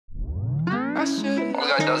All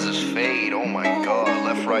the guy does is fade. Oh my god.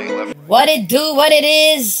 Left, right, left. What it do, what it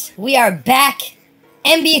is. We are back.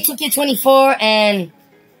 NBA 2K24 and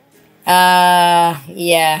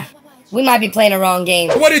yeah. We might be playing the wrong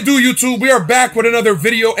game. What it do, YouTube? We are back with another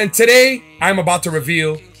video, and today I'm about to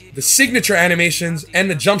reveal the signature animations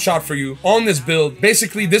and the jump shot for you on this build.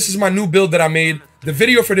 Basically, this is my new build that I made. The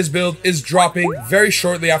video for this build is dropping very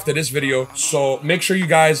shortly after this video, so make sure you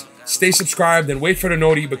guys stay subscribed and wait for the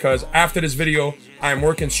noti, because after this video, I am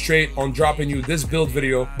working straight on dropping you this build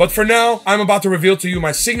video. But for now, I'm about to reveal to you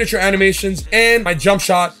my signature animations and my jump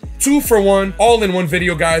shot, 2 for 1, all in one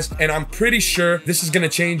video, guys. And I'm pretty sure this is going to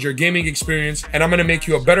change your gaming experience, and I'm going to make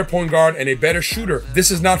you a better point guard and a better shooter.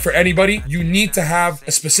 This is not for anybody. You need to have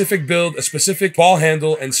a specific build, a specific ball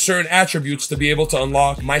handle, and certain attributes to be able to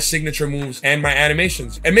unlock my signature moves and my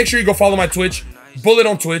animations. And make sure you go follow my Twitch, Bullet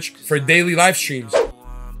on Twitch, for daily live streams.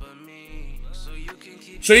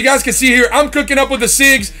 So you guys can see here, I'm cooking up with the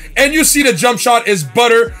SIGs, and you see the jump shot is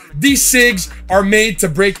butter. These SIGs are made to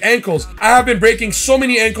break ankles. I have been breaking so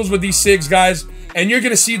many ankles with these SIGs, guys, and you're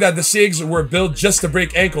gonna see that the SIGs were built just to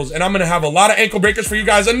break ankles, and I'm gonna have a lot of ankle breakers for you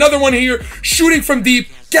guys. Another one here, shooting from deep,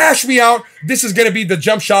 cash me out. This is gonna be the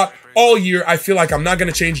jump shot all year. I feel like I'm not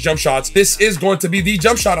gonna change jump shots. This is going to be the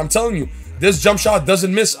jump shot, I'm telling you. This jump shot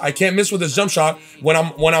doesn't miss. I can't miss with this jump shot when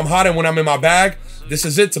I'm hot and when I'm in my bag. This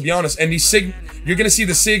is it, to be honest. And these SIG, you're gonna see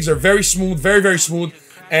the SIGs are very smooth, very smooth.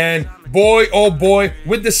 And boy, oh boy,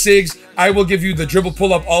 with the SIGs, I will give you the dribble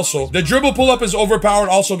pull-up also. The dribble pull-up is overpowered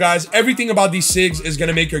also, guys. Everything about these SIGs is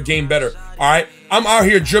gonna make your game better, all right? I'm out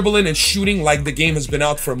here dribbling and shooting like the game has been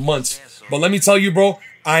out for months. But let me tell you, bro,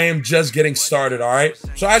 I am just getting started, all right?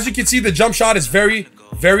 So as you can see, the jump shot is very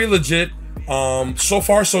legit. So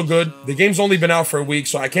far so good. The game's only been out for a week,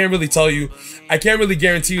 so I can't really tell you, I can't really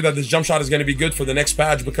guarantee you that this jump shot is going to be good for the next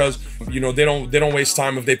patch, because you know they don't waste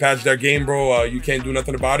time. If they patch their game, bro, you can't do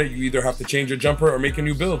nothing about it. You either have to change your jumper or make a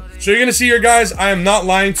new build. So you're gonna see here, guys, I am not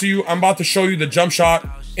lying to you. I'm about to show you the jump shot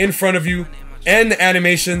in front of you and the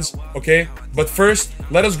animations, okay? But first,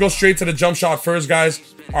 let us go straight to the jump shot first, guys.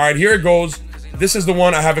 All right, here it goes. This is the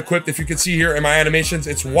one I have equipped. If you can see here in my animations,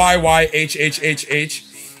 it's YYHHHH.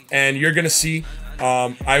 And you're gonna see,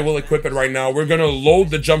 I will equip it right now. We're gonna load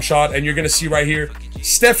the jump shot, and you're gonna see right here,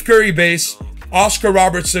 Steph Curry base, Oscar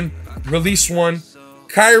Robertson, release 1,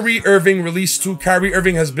 Kyrie Irving, release 2. Kyrie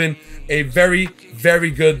Irving has been a very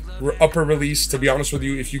good upper release, to be honest with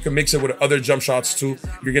you. If you can mix it with other jump shots too,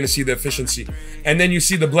 you're gonna see the efficiency. And then you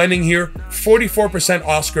see the blending here, 44%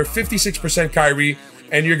 Oscar, 56% Kyrie,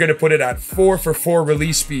 and you're gonna put it at 4 for 4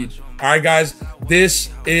 release speed. All right, guys, this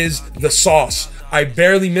is the sauce. I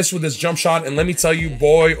barely miss with this jump shot, and let me tell you,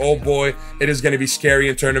 boy, oh boy, it is going to be scary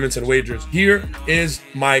in tournaments and wagers. Here is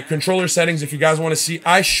my controller settings. If you guys want to see,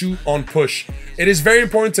 I shoot on push. It is very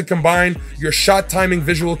important to combine your shot timing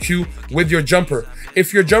visual cue with your jumper.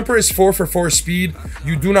 If your jumper is 4 for 4 speed,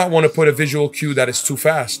 you do not want to put a visual cue that is too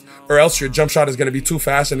fast, or else your jump shot is going to be too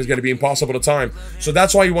fast and it's going to be impossible to time. So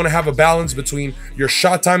that's why you want to have a balance between your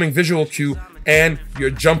shot timing visual cue and your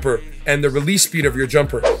jumper and the release speed of your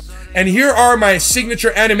jumper. And here are my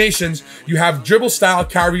signature animations. You have dribble style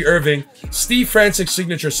Kyrie Irving, Steve Francis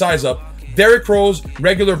signature size up, Derrick Rose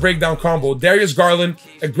regular breakdown combo, Darius Garland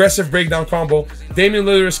aggressive breakdown combo, Damian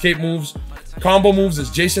Lillard escape moves, combo moves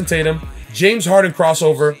is Jason Tatum, James Harden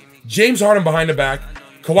crossover, James Harden behind the back,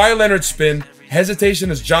 Kawhi Leonard spin,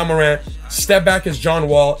 hesitation is John Morant, step back is John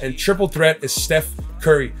Wall, and triple threat is Steph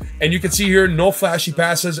Curry. And you can see here, no flashy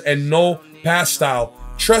passes and no pass style.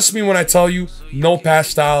 Trust me when I tell you, no pass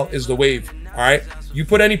style is the wave, all right? You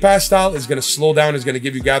put any pass style, it's gonna slow down, it's gonna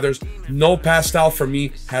give you gathers. No pass style for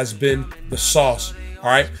me has been the sauce,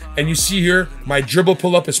 all right? And you see here, my dribble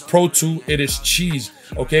pull-up is Pro 2, it is cheese,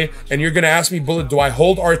 okay? And you're gonna ask me, Bullet, do I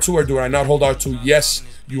hold R2 or do I not hold R2? Yes,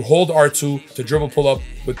 you hold R2 to dribble pull-up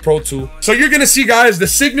with Pro 2. So you're gonna see, guys, the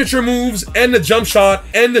signature moves and the jump shot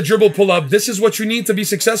and the dribble pull-up. This is what you need to be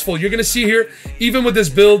successful. You're gonna see here, even with this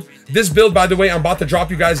build, by the way, I'm about to drop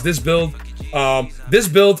you guys this build. This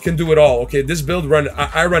build can do it all, okay? This build,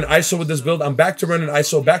 I run ISO with this build. I'm back to running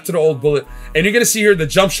ISO, back to the old Bullet. And you're gonna see here, the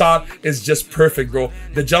jump shot is just perfect, bro.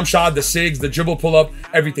 The jump shot, the SIGs, the dribble pull-up,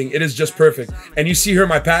 everything. It is just perfect. And you see here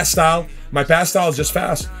my pass style. My pass style is just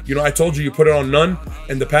fast. You know, I told you, you put it on none,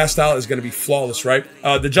 and the pass style is gonna be flawless, right?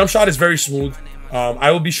 The jump shot is very smooth.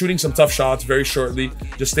 I will be shooting some tough shots very shortly.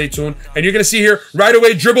 Just stay tuned. And you're gonna see here, right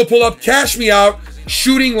away, dribble pull-up, cash me out.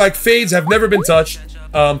 Shooting like fades have never been touched.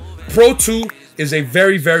 Pro 2 is a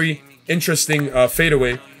very interesting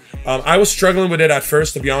fadeaway. I was struggling with it at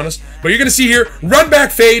first, to be honest. But you're going to see here, run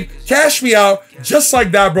back fade, cash me out. Just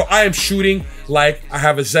like that, bro. I am shooting like I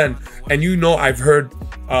have a Zen. And you know I've heard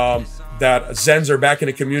that Zens are back in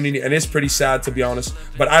the community, and it's pretty sad, to be honest.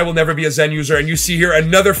 But I will never be a Zen user. And you see here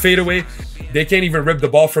another fadeaway. They can't even rip the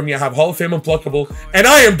ball from me. I have Hall of Fame Unpluckable, and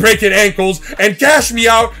I am breaking ankles. And cash me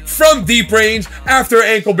out from deep range after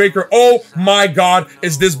ankle breaker. Oh my God,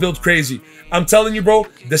 is this build crazy? I'm telling you, bro,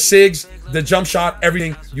 the SIGs, the jump shot,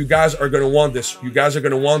 everything, you guys are going to want this. You guys are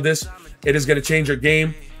going to want this. It is going to change your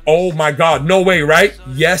game. Oh my God, no way, right?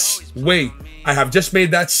 Yes, way. I have just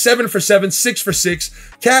made that 7 for 7, 6 for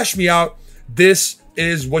 6. Cash me out. This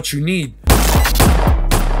is what you need.